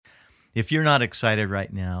If you're not excited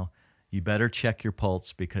right now, you better check your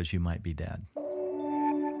pulse because you might be dead.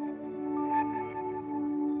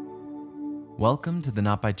 Welcome to the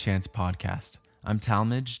Not By Chance podcast. I'm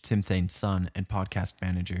Talmage, Tim Thane's son and podcast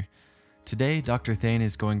manager. Today, Dr. Thane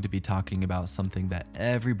is going to be talking about something that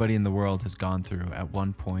everybody in the world has gone through at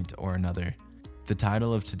one point or another. The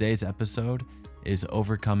title of today's episode is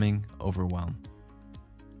Overcoming Overwhelm.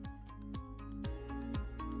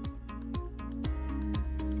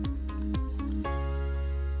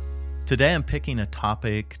 Today I'm picking a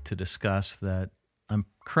topic to discuss that I'm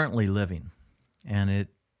currently living, and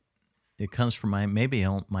it comes from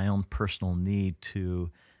my own personal need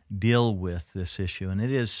to deal with this issue, and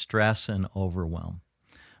it is stress and overwhelm.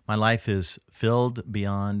 My life is filled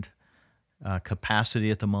beyond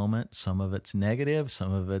capacity at the moment. Some of it's negative,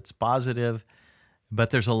 some of it's positive, but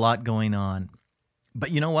there's a lot going on.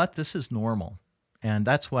 But you know what? This is normal, and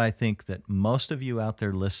that's why I think that most of you out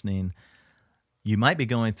there listening, you might be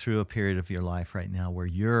going through a period of your life right now where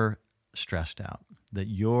you're stressed out, that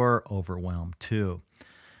you're overwhelmed too.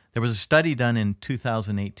 There was a study done in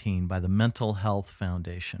 2018 by the Mental Health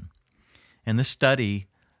Foundation, and this study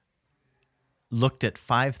looked at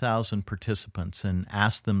 5,000 participants and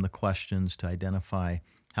asked them the questions to identify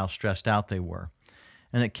how stressed out they were.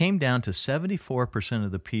 And it came down to 74% of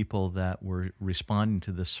the people that were responding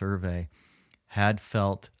to this survey had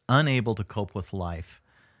felt unable to cope with life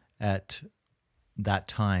at that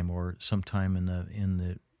time or sometime in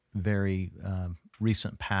the very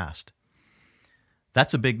recent past.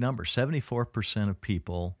 That's a big number. 74% of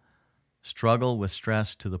people struggle with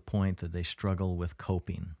stress to the point that they struggle with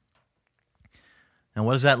coping. Now,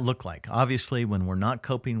 what does that look like? Obviously, when we're not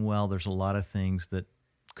coping well, there's a lot of things that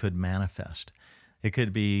could manifest. It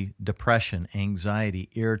could be depression, anxiety,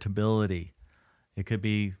 irritability. It could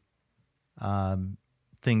be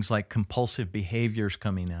things like compulsive behaviors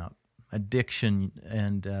coming out, addiction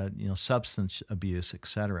and substance abuse,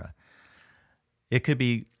 etc. It could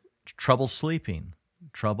be trouble sleeping,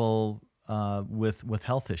 trouble with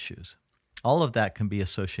health issues. All of that can be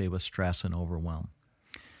associated with stress and overwhelm.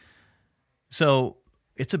 So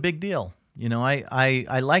it's a big deal. You know,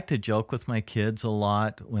 I like to joke with my kids a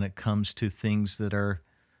lot when it comes to things that are,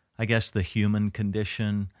 I guess, the human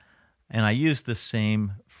condition. And I use the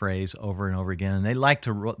same phrase over and over again. And they like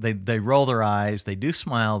to they roll their eyes. They do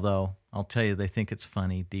smile, though. I'll tell you, they think it's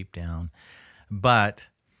funny deep down. But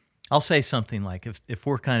I'll say something like, if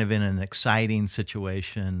we're kind of in an exciting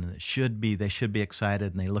situation, they should be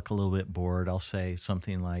excited, and they look a little bit bored, I'll say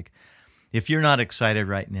something like, if you're not excited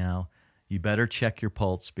right now, you better check your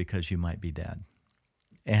pulse because you might be dead.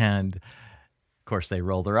 And of course, they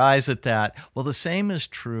roll their eyes at that. Well, the same is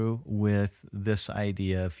true with this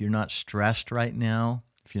idea. If you're not stressed right now,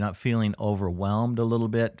 if you're not feeling overwhelmed a little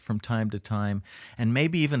bit from time to time, and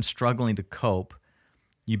maybe even struggling to cope,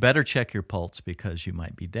 you better check your pulse because you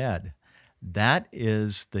might be dead. That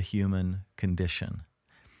is the human condition.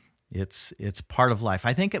 It's part of life.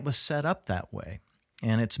 I think it was set up that way,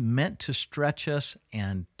 and it's meant to stretch us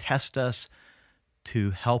and test us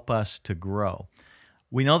to help us to grow.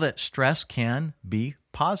 We know that stress can be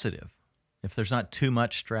positive. If there's not too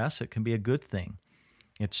much stress, it can be a good thing.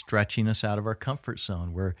 It's stretching us out of our comfort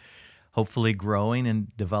zone. We're hopefully growing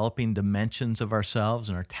and developing dimensions of ourselves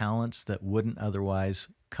and our talents that wouldn't otherwise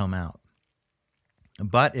come out.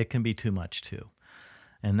 But it can be too much too.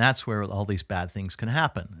 And that's where all these bad things can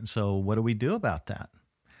happen. And so what do we do about that?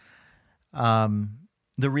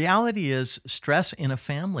 The reality is stress in a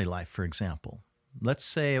family life, for example. Let's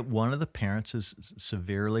say one of the parents is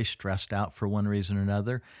severely stressed out for one reason or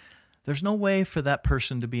another. There's no way for that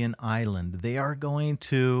person to be an island. They are going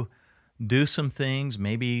to do some things.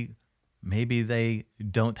 Maybe they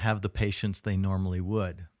don't have the patience they normally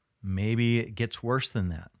would. Maybe it gets worse than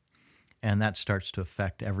that, and that starts to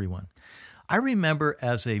affect everyone. I remember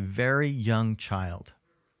as a very young child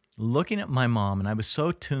looking at my mom, and I was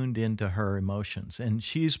so tuned into her emotions. And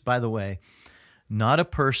she's, by the way, not a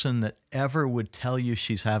person that ever would tell you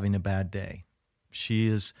she's having a bad day. She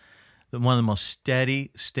is one of the most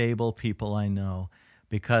steady, stable people I know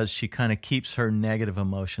because she kind of keeps her negative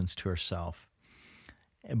emotions to herself.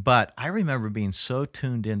 But I remember being so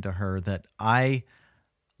tuned into her that I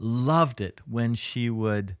loved it when she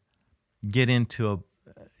would get into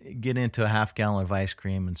a half gallon of ice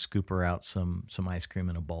cream and scoop her out some ice cream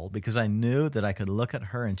in a bowl, because I knew that I could look at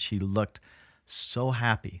her and she looked so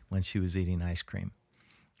happy when she was eating ice cream.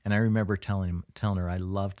 And I remember telling her I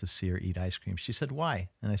loved to see her eat ice cream. She said, "Why?"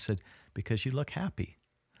 And I said, "Because you look happy."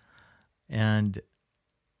 And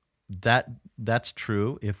that's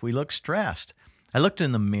true if we look stressed. I looked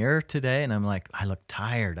in the mirror today and I'm like, I look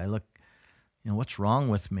tired. I look what's wrong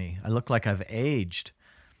with me? I look like I've aged.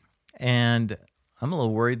 And I'm a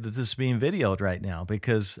little worried that this is being videoed right now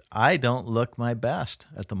because I don't look my best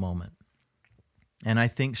at the moment. And I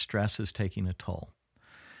think stress is taking a toll.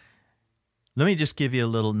 Let me just give you a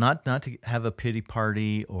little, not to have a pity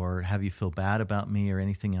party or have you feel bad about me or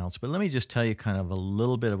anything else, but let me just tell you kind of a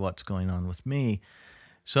little bit of what's going on with me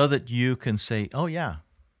so that you can say, oh yeah,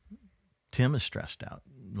 Tim is stressed out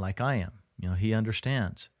like I am. He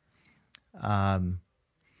understands. So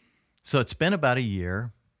it's been about a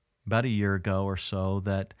year ago or so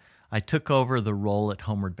that I took over the role at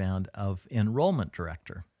Homeward Bound of enrollment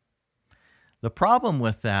director. The problem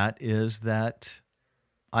with that is that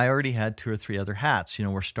I already had 2 or 3 other hats.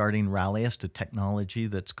 We're starting Ralliest, a technology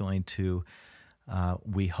that's going to,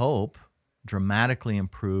 we hope, dramatically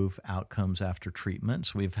improve outcomes after treatment.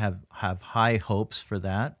 So we have high hopes for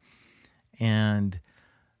that, and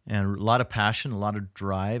a lot of passion, a lot of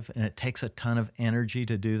drive, and it takes a ton of energy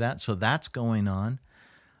to do that. So that's going on.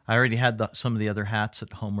 I already had some of the other hats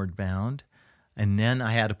at Homeward Bound, and then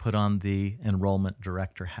I had to put on the enrollment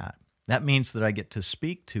director hat. That means that I get to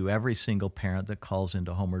speak to every single parent that calls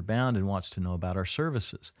into Homeward Bound and wants to know about our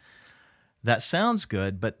services. That sounds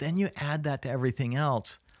good, but then you add that to everything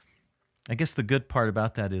else. I guess the good part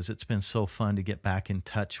about that is it's been so fun to get back in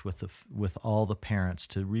touch with all the parents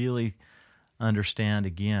to really understand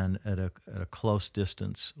again at a close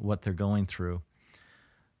distance what they're going through.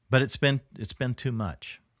 But it's been too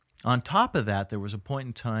much. On top of that, there was a point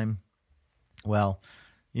in time,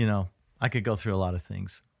 I could go through a lot of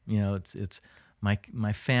things. It's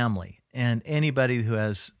my family, and anybody who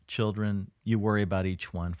has children, you worry about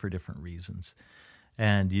each one for different reasons,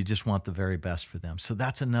 and you just want the very best for them. So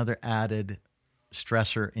that's another added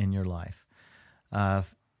stressor in your life.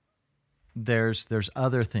 There's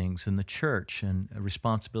other things in the church and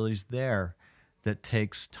responsibilities there that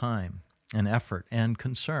takes time and effort and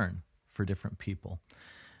concern for different people.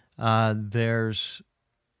 There's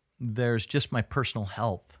just my personal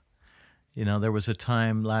health. There was a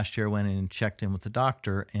time last year I went in and checked in with the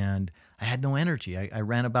doctor, and I had no energy. I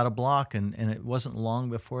ran about a block, and it wasn't long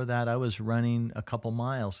before that I was running a couple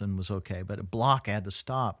miles and was okay. But a block I had to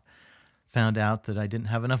stop. Found out that I didn't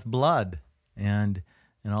have enough blood and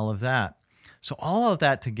all of that. So all of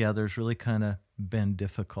that together has really kind of been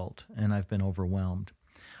difficult, and I've been overwhelmed.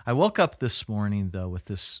 I woke up this morning, though, with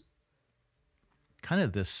this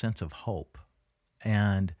sense of hope,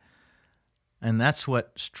 and that's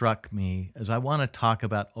what struck me, as I want to talk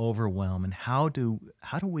about overwhelm and how do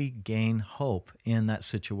we gain hope in that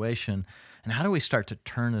situation, and how do we start to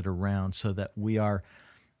turn it around so that we're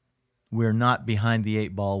not behind the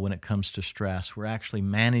 8 ball when it comes to stress. We're actually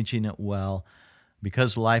managing it well.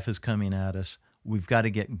 Because life is coming at us, we've got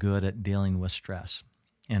to get good at dealing with stress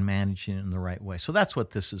and managing it in the right way. So that's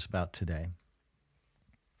what this is about today.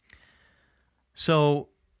 So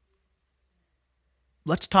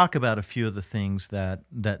let's talk about a few of the things that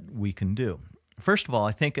we can do. First of all,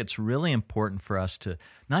 I think it's really important for us to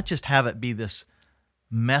not just have it be this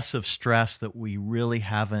mess of stress that we really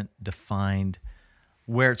haven't defined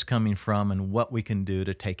where it's coming from and what we can do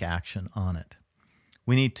to take action on it.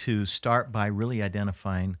 We need to start by really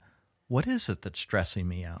identifying, what is it that's stressing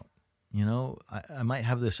me out? I might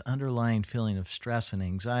have this underlying feeling of stress and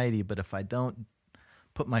anxiety, but if I don't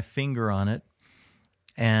put my finger on it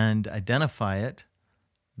and identify it,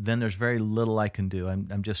 then there's very little I can do.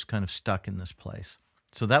 I'm just kind of stuck in this place.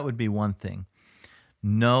 So that would be one thing.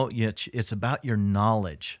 No, it's about your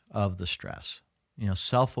knowledge of the stress,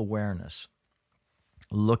 self-awareness,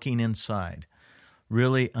 looking inside,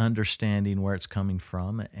 really understanding where it's coming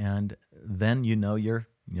from, and then your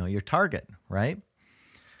target, right?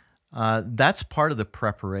 That's part of the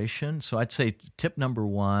preparation. So I'd say tip number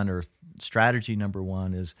 1 or strategy number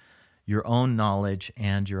 1 is your own knowledge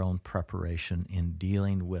and your own preparation in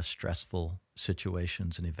dealing with stressful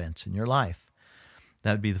situations and events in your life.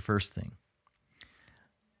 That would be the first thing.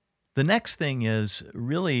 The next thing is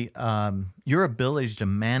really your ability to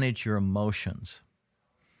manage your emotions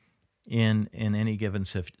in any given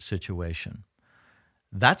situation.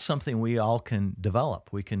 That's something we all can develop.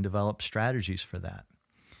 We can develop strategies for that.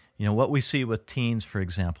 What we see with teens, for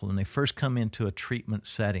example, when they first come into a treatment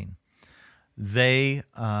setting, they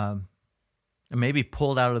may be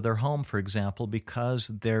pulled out of their home, for example, because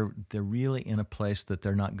they're really in a place that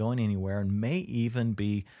they're not going anywhere, and may even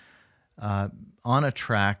be on a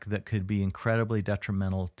track that could be incredibly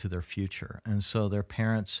detrimental to their future. And so their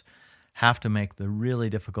parents have to make the really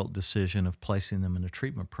difficult decision of placing them in a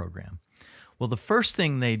treatment program. Well, the first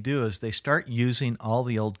thing they do is they start using all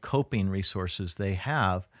the old coping resources they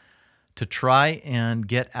have to try and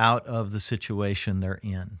get out of the situation they're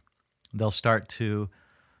in. They'll start to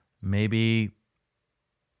maybe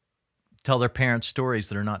tell their parents stories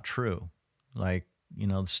that are not true. Like,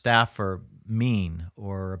 the staff are mean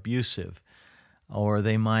or abusive, or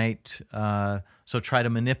they might try to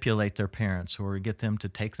manipulate their parents or get them to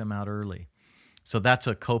take them out early. So that's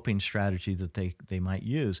a coping strategy that they might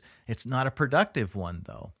use. It's not a productive one,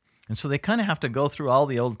 though. And so they kind of have to go through all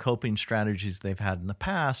the old coping strategies they've had in the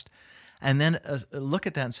past and then look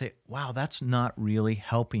at that and say, wow, that's not really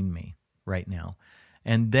helping me right now.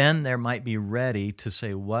 And then they might be ready to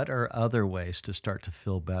say, what are other ways to start to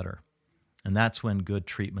feel better? And that's when good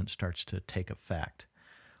treatment starts to take effect.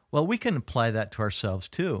 Well, we can apply that to ourselves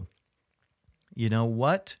too.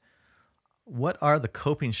 What are the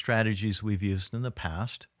coping strategies we've used in the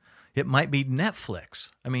past? It might be Netflix.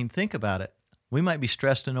 I mean, think about it. We might be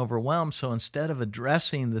stressed and overwhelmed, so instead of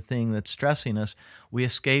addressing the thing that's stressing us, we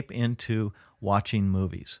escape into watching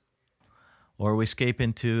movies, or we escape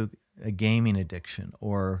into a gaming addiction,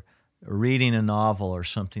 or reading a novel or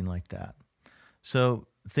something like that. So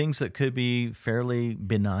things that could be fairly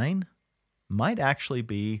benign might actually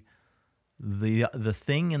be the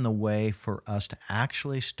thing in the way for us to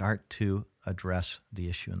actually start to address the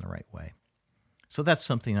issue in the right way. So that's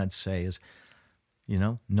something I'd say is,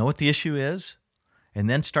 know what the issue is, and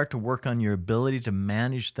then start to work on your ability to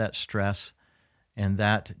manage that stress and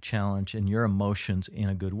that challenge and your emotions in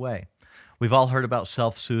a good way. We've all heard about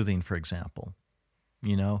self-soothing, for example.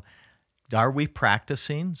 Are we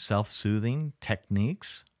practicing self-soothing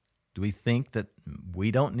techniques? Do we think that we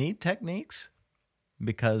don't need techniques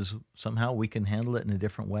because somehow we can handle it in a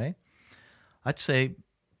different way? I'd say,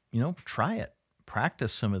 try it.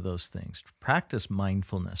 Practice some of those things. Practice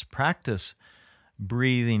mindfulness. Practice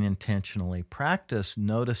breathing intentionally. Practice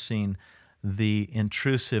noticing the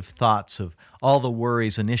intrusive thoughts of all the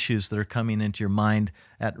worries and issues that are coming into your mind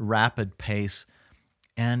at rapid pace,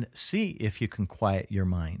 and see if you can quiet your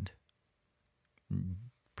mind.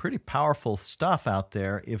 Pretty powerful stuff out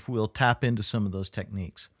there if we'll tap into some of those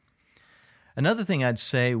techniques. Another thing I'd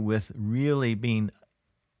say with really being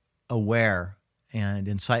aware and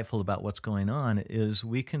insightful about what's going on is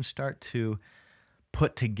we can start to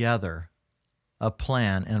put together a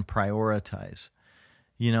plan and prioritize.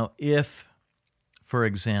 If, for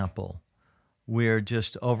example, we're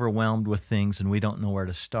just overwhelmed with things and we don't know where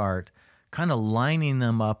to start, kind of lining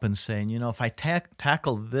them up and saying, if I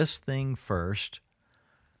tackle this thing first,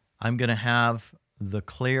 I'm going to have the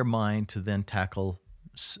clear mind to then tackle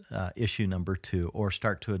issue number 2 or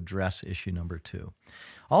start to address issue number 2.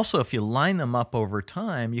 Also, if you line them up over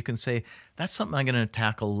time, you can say, that's something I'm going to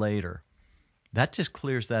tackle later. That just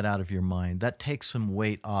clears that out of your mind. That takes some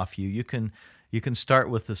weight off you. You can start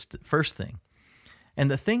with this first thing. And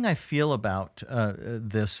the thing I feel about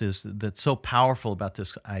this is that's so powerful about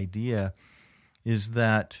this idea is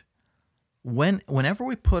that whenever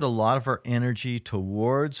we put a lot of our energy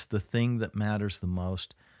towards the thing that matters the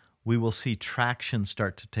most, we will see traction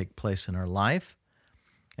start to take place in our life.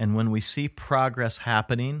 And when we see progress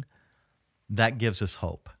happening, that gives us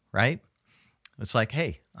hope, right? It's like,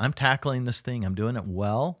 hey, I'm tackling this thing. I'm doing it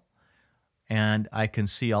well. And I can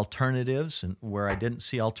see alternatives, and where I didn't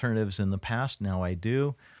see alternatives in the past, now I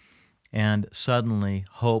do. And suddenly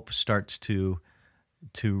hope starts to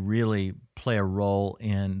really play a role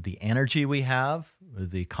in the energy we have,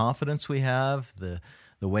 the confidence we have, the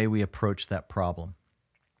way we approach that problem.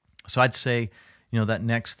 So I'd say, that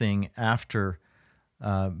next thing after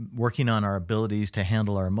working on our abilities to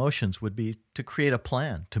handle our emotions would be to create a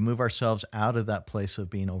plan to move ourselves out of that place of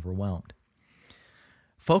being overwhelmed.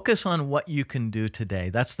 Focus on what you can do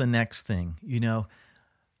today. That's the next thing.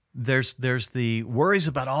 There's the worries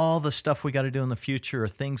about all the stuff we got to do in the future, or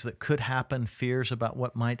things that could happen, fears about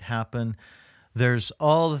what might happen. There's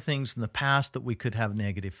all the things in the past that we could have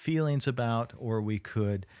negative feelings about, or we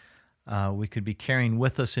could be carrying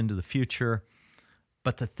with us into the future.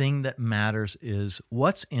 But the thing that matters is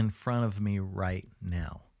what's in front of me right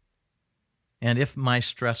now. And if my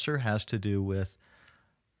stressor has to do with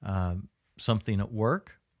something at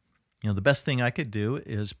work, the best thing I could do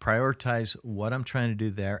is prioritize what I'm trying to do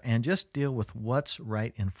there and just deal with what's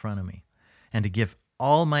right in front of me, and to give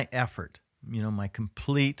all my effort, my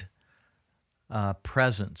complete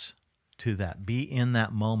presence to that. Be in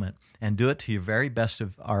that moment and do it to your very best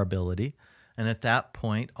of our ability. And at that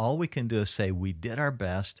point, all we can do is say we did our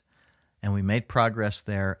best and we made progress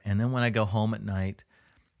there. And then when I go home at night,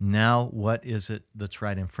 now what is it that's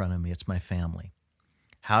right in front of me? It's my family.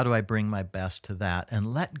 How do I bring my best to that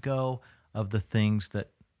and let go of the things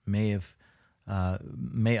that may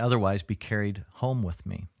otherwise be carried home with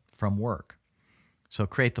me from work? So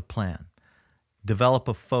create the plan. Develop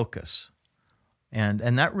a focus.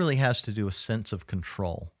 And that really has to do with sense of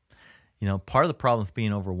control. Part of the problem with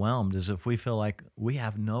being overwhelmed is if we feel like we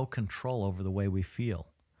have no control over the way we feel.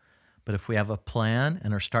 But if we have a plan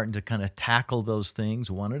and are starting to kind of tackle those things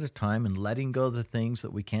one at a time and letting go of the things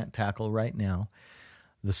that we can't tackle right now,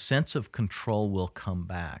 the sense of control will come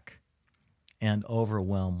back and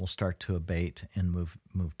overwhelm will start to abate and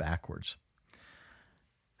move backwards.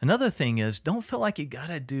 Another thing is, don't feel like you got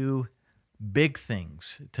to do big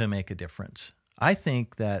things to make a difference. I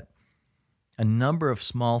think that a number of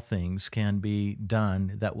small things can be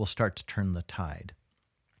done that will start to turn the tide.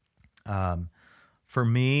 For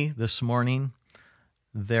me, this morning,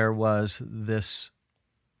 there was this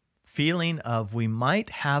feeling of we might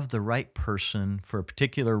have the right person for a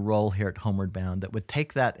particular role here at Homeward Bound that would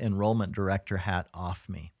take that enrollment director hat off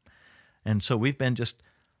me. And so we've been just,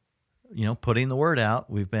 putting the word out.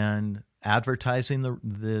 We've been advertising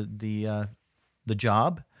the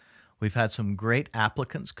job. We've had some great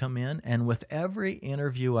applicants come in, and with every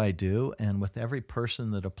interview I do and with every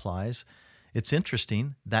person that applies, it's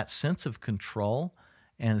interesting, that sense of control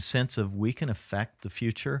and a sense of we can affect the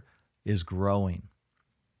future is growing.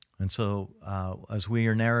 And so as we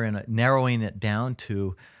are narrowing it down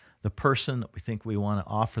to the person that we think we want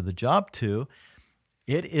to offer the job to,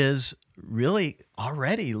 it is really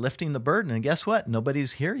already lifting the burden. And guess what?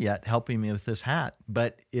 Nobody's here yet helping me with this hat,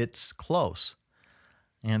 but it's close.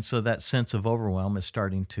 And so that sense of overwhelm is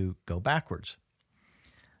starting to go backwards.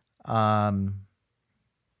 So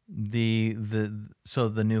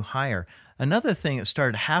the new hire. Another thing that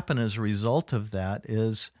started to happen as a result of that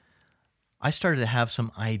is I started to have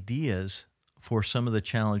some ideas for some of the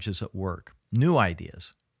challenges at work, new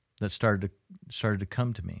ideas that started to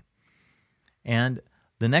come to me. And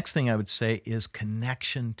the next thing I would say is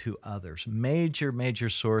connection to others. Major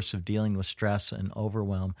source of dealing with stress and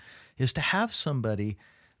overwhelm is to have somebody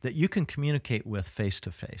that you can communicate with face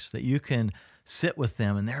to face, that you can sit with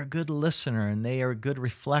them and they're a good listener and they are a good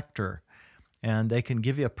reflector and they can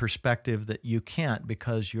give you a perspective that you can't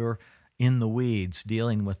because you're in the weeds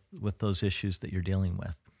dealing with those issues that you're dealing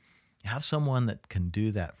with. Have someone that can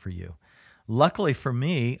do that for you. Luckily for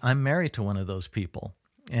me, I'm married to one of those people.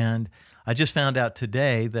 And I just found out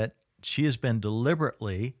today that she has been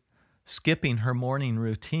deliberately skipping her morning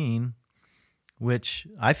routine, which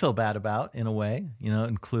I feel bad about in a way.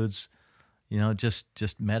 Includes,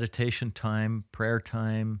 just meditation time, prayer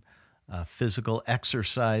time, physical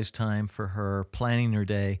exercise time for her, planning her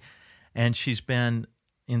day. And she's been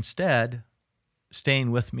instead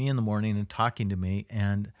staying with me in the morning and talking to me.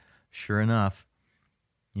 And sure enough,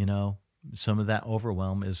 some of that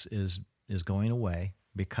overwhelm is going away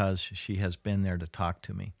because she has been there to talk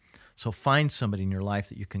to me. So find somebody in your life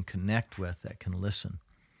that you can connect with, that can listen.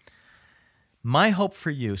 My hope for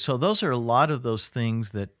you, so those are a lot of those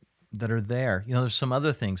things that are there. There's some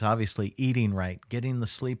other things, obviously, eating right, getting the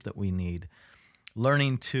sleep that we need,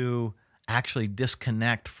 learning to actually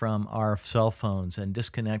disconnect from our cell phones and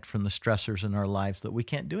disconnect from the stressors in our lives that we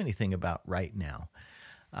can't do anything about right now.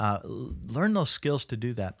 Learn those skills to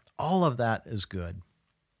do that. All of that is good.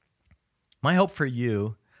 My hope for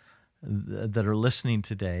you that are listening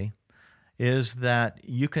today is that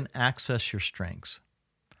you can access your strengths.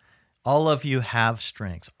 All of you have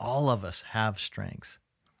strengths. All of us have strengths.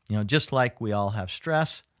 Just like we all have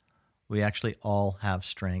stress, we actually all have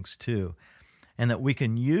strengths too. And that we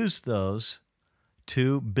can use those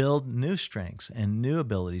to build new strengths and new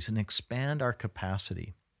abilities and expand our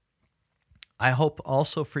capacity. I hope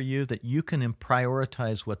also for you that you can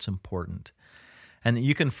prioritize what's important and that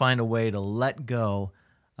you can find a way to let go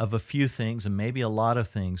of a few things and maybe a lot of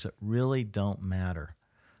things that really don't matter,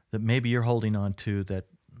 that maybe you're holding on to that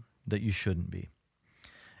you shouldn't be.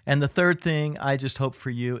 And the third thing I just hope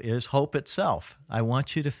for you is hope itself. I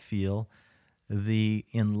want you to feel the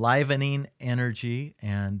enlivening energy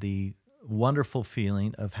and the wonderful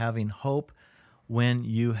feeling of having hope when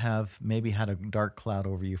you have maybe had a dark cloud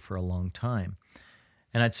over you for a long time.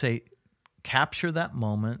 And I'd say capture that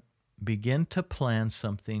moment, begin to plan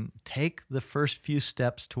something, take the first few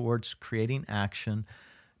steps towards creating action,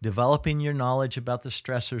 developing your knowledge about the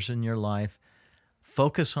stressors in your life,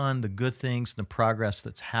 focus on the good things, the progress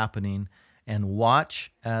that's happening, and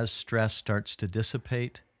watch as stress starts to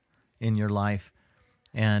dissipate in your life,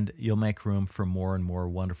 and you'll make room for more and more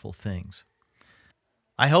wonderful things.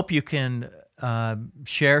 I hope you can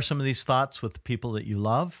share some of these thoughts with the people that you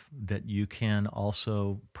love, that you can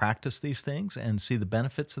also practice these things and see the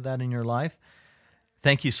benefits of that in your life.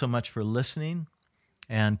 Thank you so much for listening,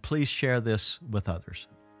 and please share this with others.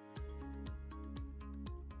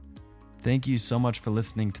 Thank you so much for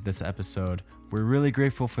listening to this episode. We're really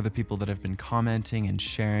grateful for the people that have been commenting and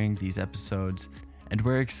sharing these episodes, and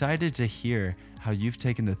we're excited to hear how you've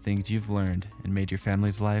taken the things you've learned and made your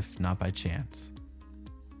family's life not by chance.